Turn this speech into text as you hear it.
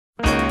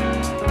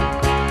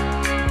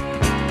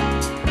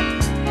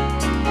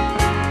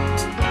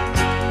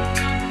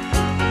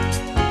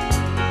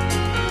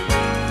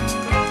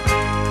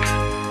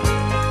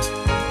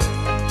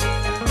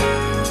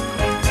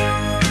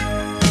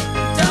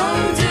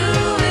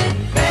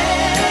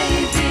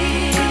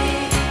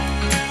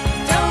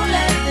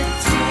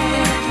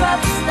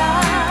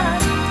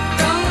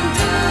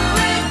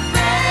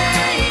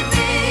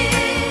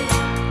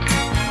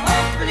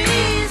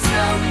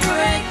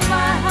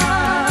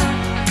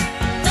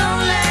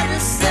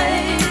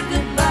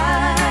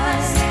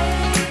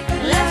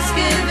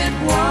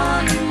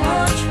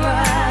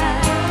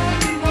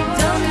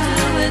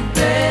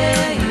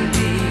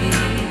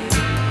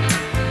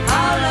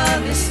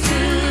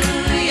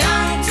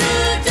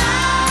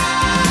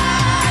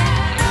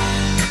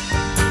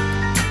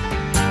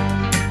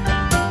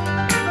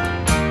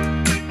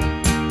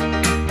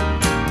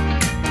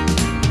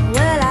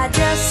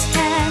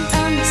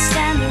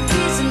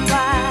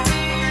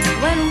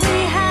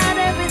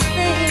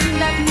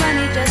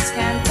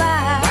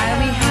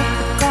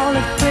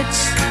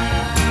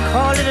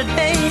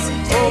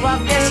Oh, I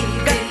guess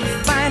I've got to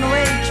find a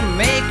way to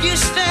make you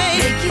stay.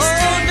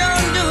 Oh,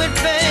 don't do it,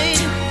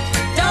 babe.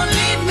 Don't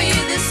leave me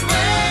this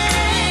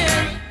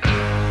way.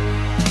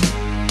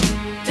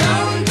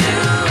 Don't do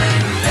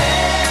it,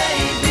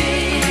 baby.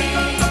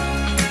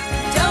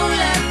 Don't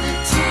let the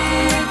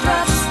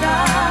teardrops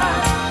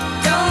start.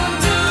 Don't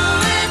do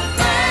it,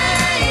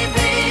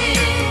 baby.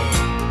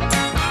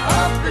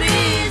 Oh,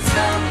 please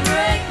don't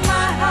break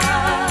my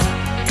heart.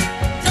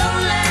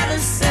 Don't let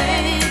us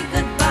say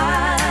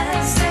goodbye.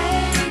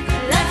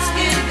 Let's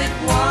give it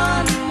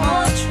one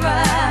more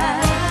try.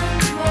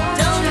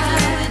 Don't do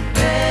it,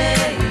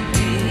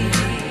 baby.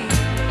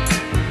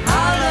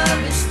 Our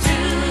love is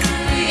too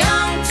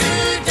young to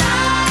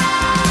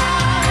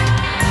die.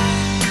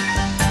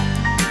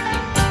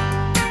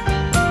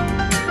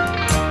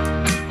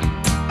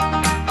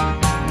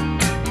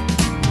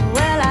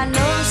 Well, I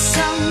know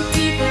some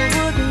people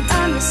wouldn't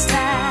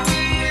understand,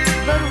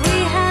 but we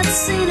had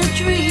seen a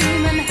dream